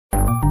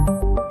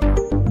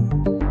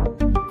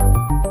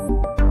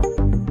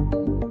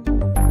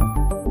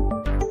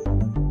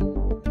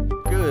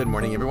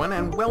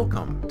everyone, and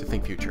welcome to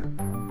Think Future.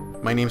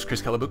 My name is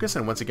Chris Kalabukas,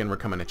 and once again we're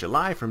coming at you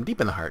live from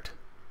deep in the heart,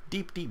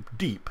 deep in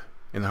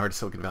the heart of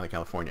Silicon Valley,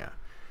 California.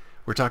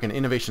 We're talking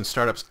innovation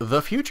startups,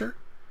 the future,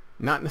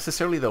 not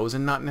necessarily those,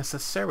 and not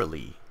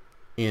necessarily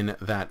in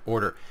that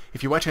order.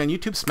 If you're watching on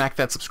YouTube, smack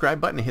that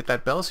subscribe button and hit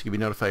that bell so you'll be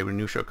notified when a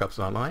new show comes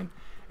online.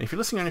 And if you're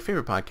listening on your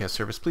favorite podcast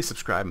service, please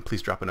subscribe and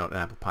please drop a note on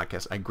Apple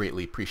Podcasts. I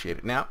greatly appreciate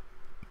it. Now,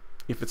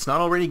 if it's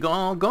not already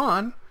all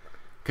gone,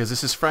 because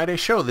this is Friday's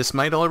show, this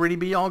might already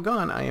be all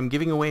gone, I am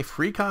giving away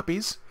free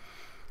copies,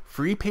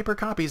 free paper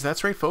copies,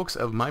 that's right folks,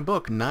 of my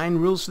book, 9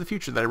 Rules for the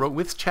Future, that I wrote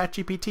with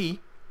ChatGPT,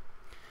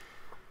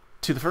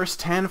 to the first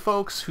 10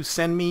 folks who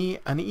send me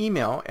an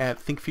email at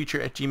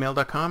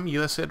thinkfuture@gmail.com,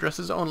 US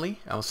addresses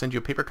only. I'll send you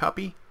a paper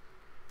copy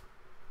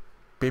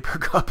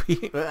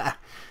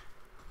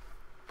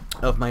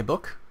of my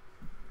book,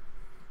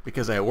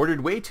 because I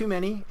ordered way too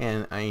many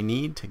and I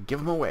need to give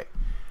them away.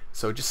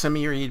 So just send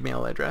me your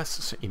email address.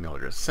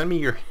 Send me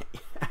your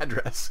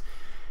address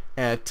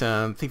at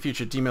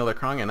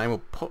thinkfuture@gmail.com, and I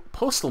will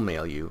postal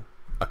mail you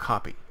a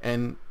copy.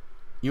 And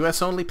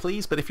US only,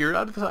 please. But if you're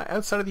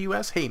outside of the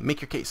US, hey,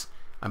 make your case.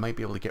 I might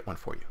be able to get one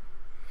for you.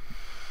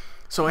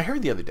 So I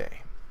heard the other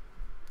day,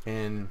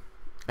 and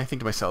I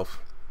think to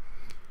myself,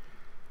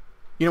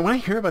 you know, when I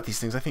hear about these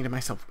things, I think to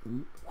myself,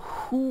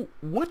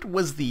 what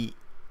was the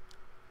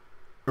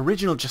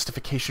original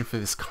justification for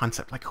this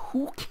concept? Like,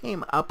 who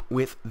came up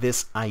with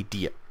this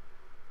idea?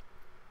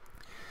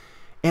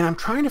 And I'm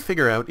trying to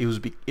figure out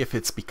if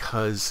it's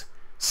because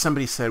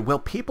somebody said, well,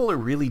 people are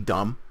really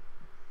dumb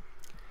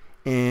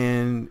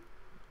and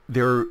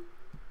they're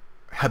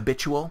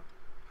habitual,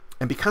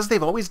 and because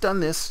they've always done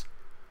this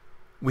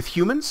with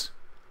humans,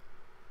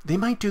 they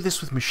might do this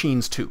with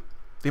machines too.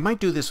 They might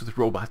do this with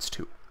robots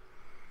too,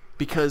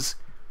 because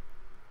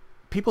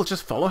people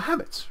just follow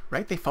habits,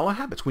 right? They follow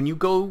habits. When you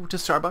go to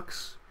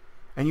Starbucks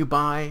and you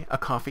buy a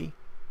coffee,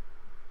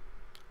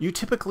 you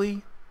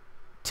typically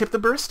tip the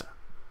barista,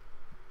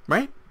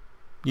 right?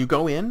 You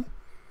go in,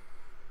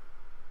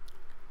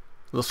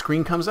 little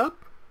screen comes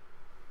up.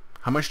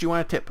 How much do you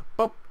want to tip?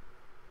 Well,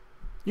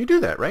 you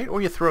do that, right?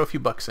 Or you throw a few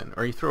bucks in,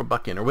 or you throw a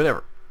buck in, or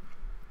whatever.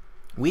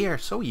 We are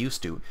so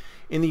used to,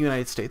 in the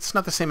United States, it's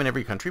not the same in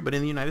every country, but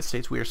in the United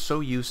States, we are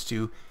so used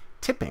to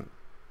tipping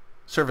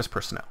service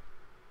personnel.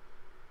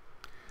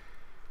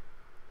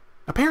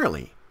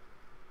 Apparently,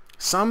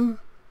 some,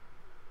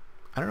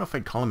 I don't know if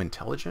I'd call them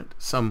intelligent,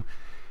 some,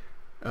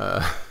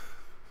 what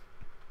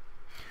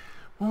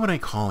would I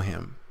call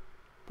him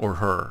or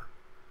her?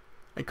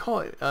 I call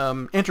it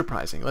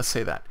enterprising, let's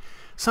say that.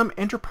 Some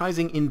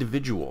enterprising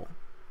individual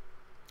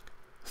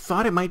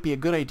thought it might be a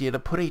good idea to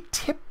put a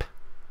tip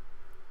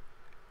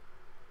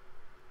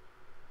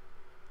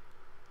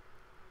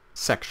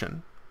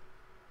section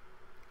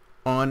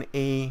on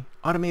a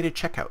automated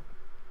checkout.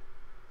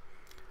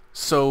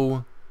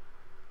 So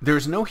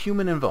there's no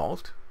human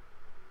involved.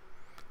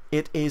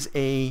 It is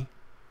a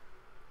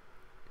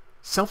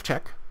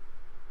self-check,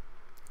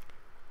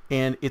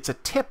 and it's a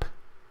tip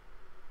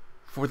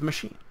for the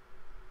machine,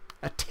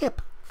 a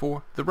tip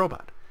for the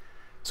robot.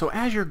 So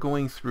as you're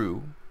going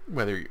through,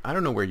 I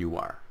don't know where you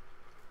are,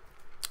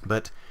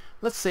 but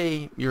let's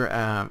say you're,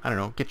 I don't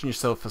know, getting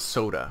yourself a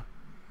soda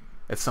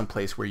at some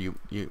place where you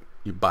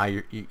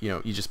buy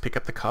you just pick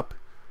up the cup,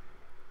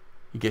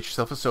 you get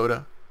yourself a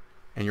soda,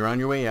 and you're on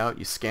your way out,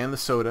 you scan the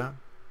soda,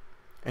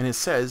 and it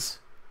says,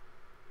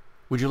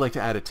 would you like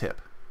to add a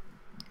tip?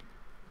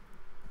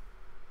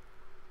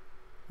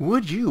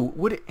 Would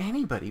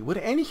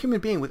any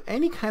human being with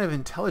any kind of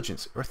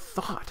intelligence or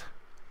thought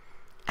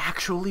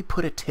actually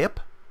put a tip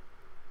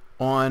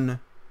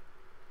on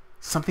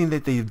something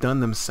that they've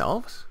done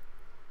themselves?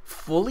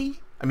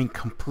 Fully? I mean,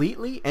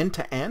 completely, end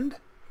to end?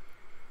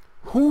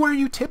 Who are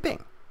you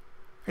tipping?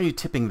 Are you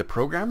tipping the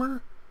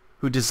programmer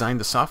who designed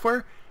the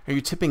software? Are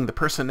you tipping the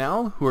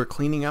personnel who are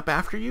cleaning up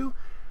after you?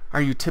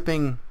 Are you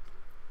tipping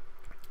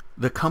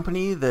the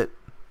company that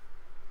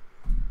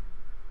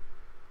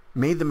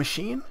made the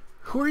machine?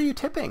 Who are you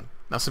tipping?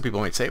 Now, some people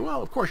might say,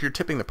 well, of course you're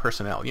tipping the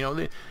personnel.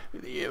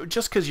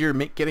 Just because you're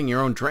getting your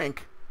own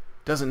drink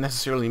doesn't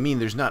necessarily mean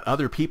there's not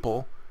other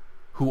people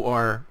who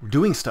are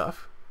doing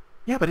stuff.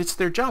 Yeah, but it's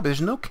their job. There's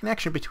no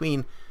connection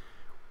between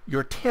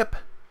your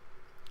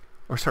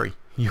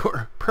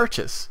your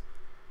purchase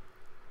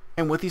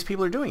and what these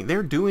people are doing.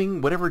 They're doing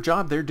whatever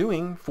job they're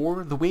doing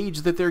for the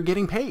wage that they're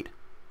getting paid.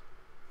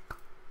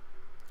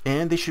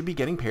 And they should be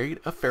getting paid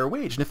a fair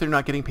wage. And if they're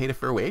not getting paid a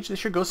fair wage, they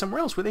should go somewhere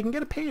else where they can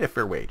get paid a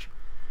fair wage.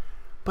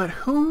 But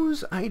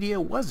whose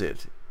idea was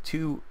it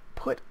to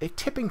put a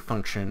tipping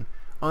function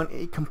on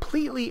a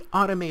completely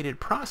automated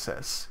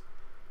process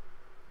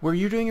where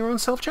you're doing your own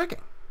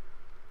self-checking?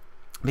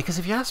 Because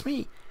if you ask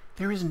me,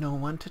 there is no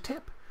one to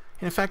tip.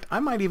 And in fact, I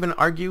might even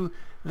argue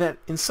that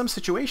in some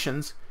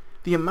situations,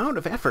 the amount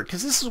of effort,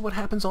 because this is what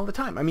happens all the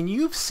time. I mean,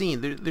 you've seen,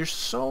 there's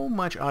so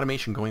much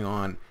automation going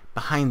on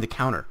behind the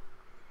counter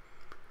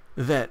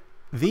that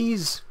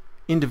these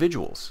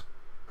individuals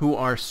who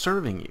are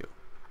serving you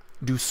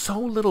do so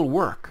little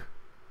work.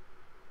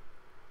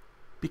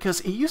 Because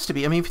it used to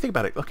be, I mean, if you think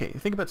about it, okay,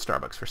 think about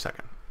Starbucks for a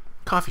second.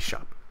 coffee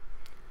shop.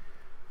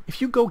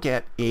 If you go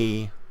get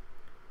a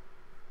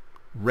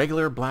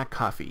regular black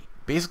coffee,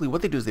 basically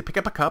what they do is they pick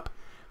up a cup,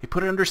 they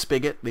put it under a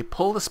spigot, they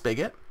pull the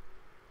spigot,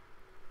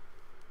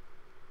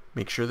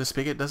 make sure the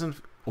spigot doesn't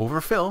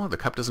overfill, the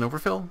cup doesn't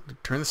overfill,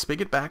 turn the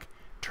spigot back,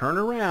 turn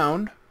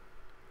around,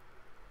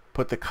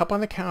 put the cup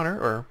on the counter,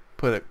 or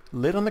put a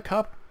lid on the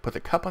cup, put the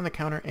cup on the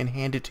counter, and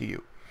hand it to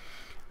you.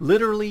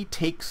 Literally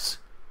takes,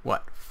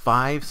 what,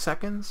 5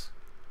 seconds?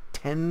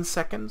 10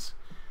 seconds?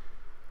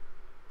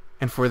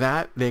 And for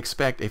that, they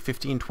expect a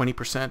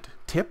 15-20%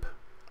 tip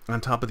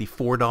on top of the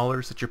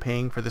 $4 that you're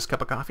paying for this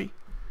cup of coffee.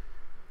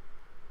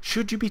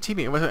 Should you be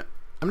tipping?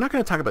 I'm not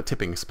going to talk about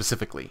tipping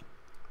specifically,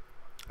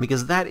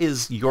 because that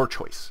is your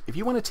choice. If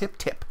you want to tip,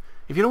 tip.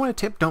 If you don't want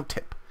to tip, don't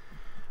tip.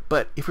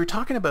 But if we're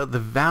talking about the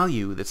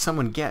value that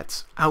someone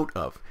gets out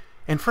of,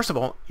 and first of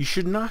all, you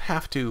should not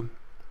have to,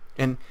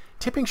 and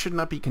tipping should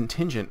not be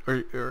contingent,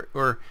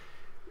 or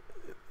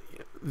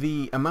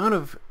the amount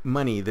of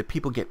money that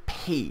people get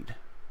paid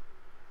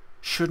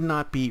should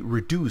not be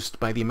reduced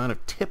by the amount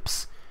of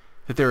tips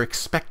that they're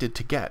expected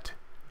to get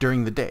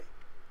during the day.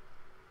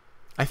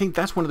 I think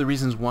that's one of the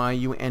reasons why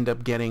you end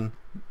up getting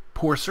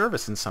poor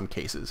service in some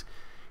cases,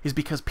 is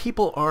because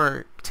people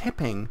are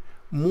tipping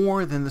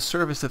more than the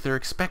service that they're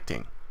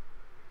expecting.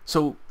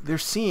 So they're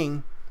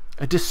seeing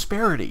a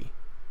disparity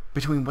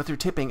between what they're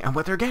tipping and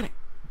what they're getting.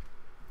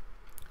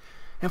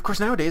 And of course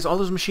nowadays all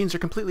those machines are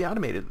completely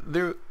automated.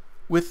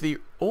 With the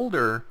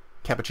older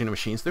cappuccino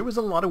machines, there was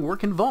a lot of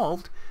work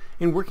involved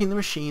in working the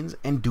machines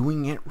and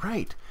doing it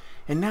right.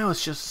 And now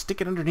it's just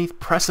stick it underneath,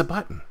 press a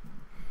button.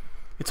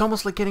 It's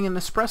almost like getting an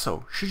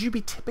espresso. Should you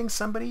be tipping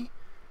somebody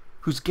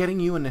who's getting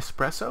you an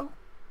espresso?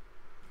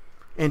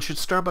 And should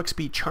Starbucks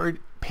be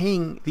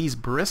paying these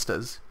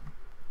baristas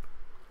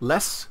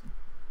less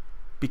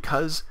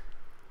because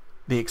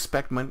they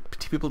expect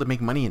people to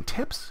make money in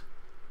tips?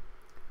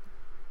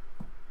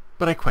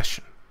 But I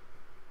question.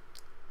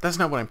 That's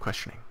not what I'm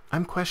questioning.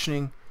 I'm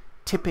questioning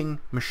tipping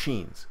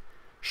machines.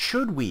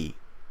 Should we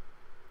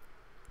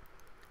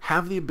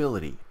have the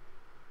ability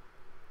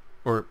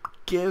or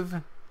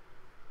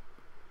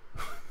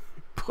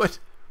put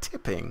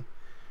tipping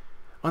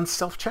on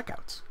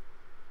self-checkouts?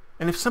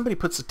 And if somebody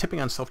puts the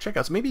tipping on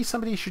self-checkouts, maybe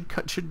somebody should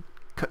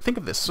think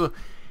of this. So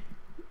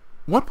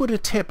what would a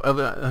tip of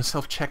a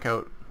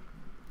self-checkout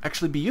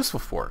actually be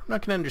useful for? I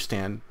can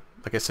understand,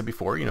 like I said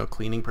before,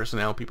 cleaning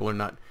personnel, people are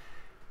not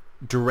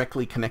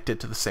directly connected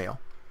to the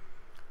sale.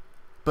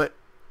 But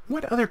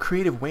what other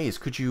creative ways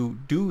could you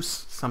do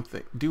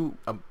something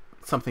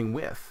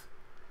with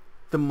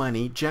the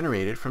money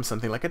generated from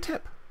something like a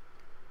tip?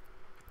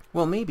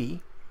 Well,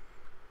 maybe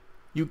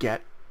you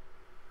get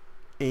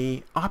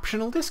a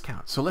optional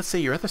discount. So let's say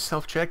you're at the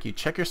self-check, you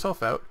check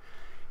yourself out.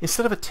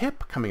 Instead of a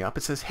tip coming up,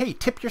 it says, hey,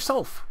 tip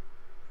yourself.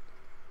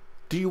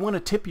 Do you want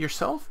to tip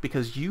yourself?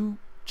 Because you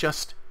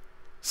just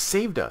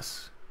saved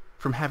us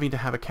from having to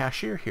have a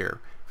cashier here.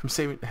 Because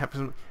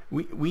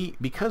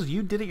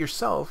you did it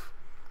yourself,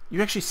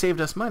 you actually saved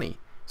us money.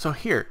 So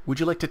here, would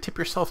you like to tip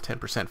yourself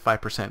 10%,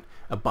 5%,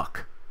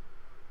 $1?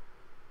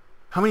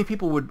 How many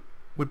people would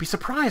be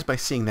surprised by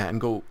seeing that and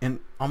go,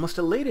 and almost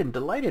elated and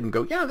delighted and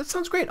go, yeah, that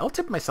sounds great, I'll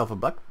tip myself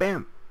 $1,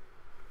 bam.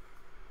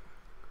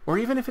 Or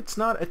even if it's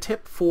not a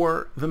tip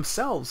for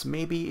themselves,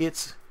 maybe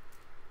it's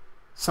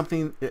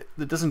something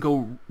that doesn't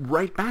go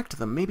right back to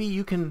them. Maybe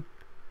you can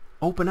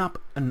open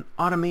up an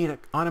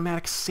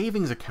automatic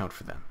savings account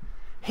for them.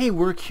 Hey,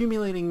 we're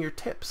accumulating your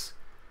tips.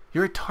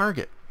 You're at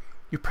Target.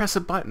 You press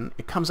a button,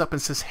 it comes up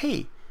and says,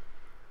 hey,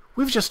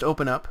 we've just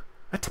opened up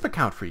a tip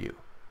account for you.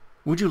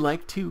 Would you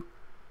like to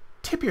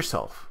tip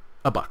yourself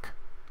 $1?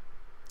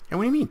 And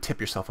what do you mean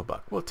tip yourself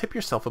 $1? Well, tip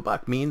yourself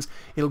 $1 means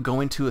it'll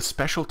go into a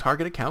special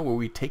Target account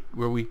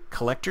where we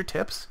collect your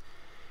tips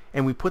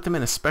and we put them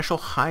in a special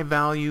high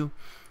value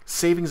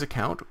savings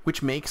account,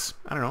 which makes,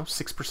 I don't know,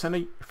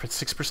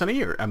 6% a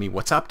year. I mean,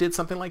 WhatsApp did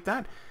something like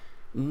that.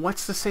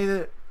 What's to say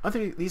that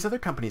these other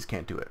companies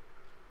can't do it?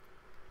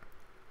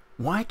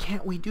 Why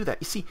can't we do that?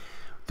 You see,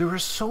 there are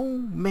so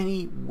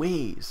many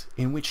ways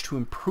in which to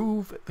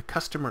improve the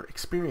customer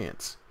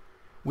experience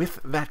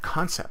with that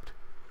concept.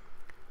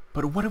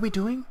 But what are we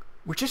doing?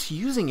 We're just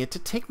using it to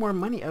take more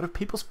money out of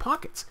people's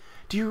pockets.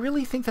 Do you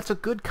really think that's a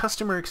good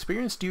customer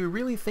experience? Do you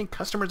really think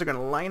customers are going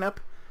to line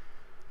up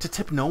to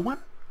tip no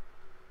one?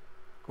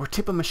 Or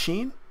tip a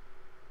machine?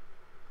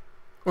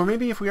 Or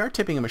maybe if we are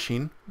tipping a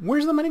machine,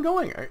 where's the money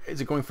going?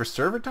 Is it going for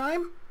server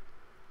time?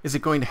 Is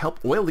it going to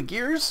help oil the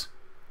gears?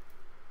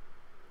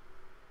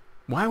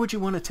 Why would you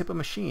want to tip a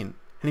machine?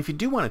 And if you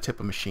do want to tip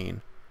a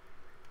machine,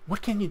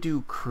 what can you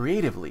do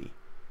creatively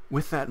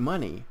with that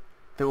money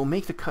that will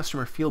make the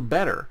customer feel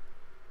better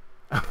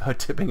about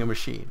tipping a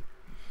machine?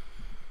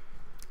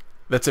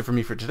 That's it for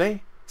me for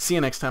today. See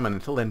you next time, and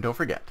until then, don't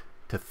forget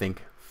to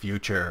think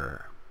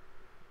future.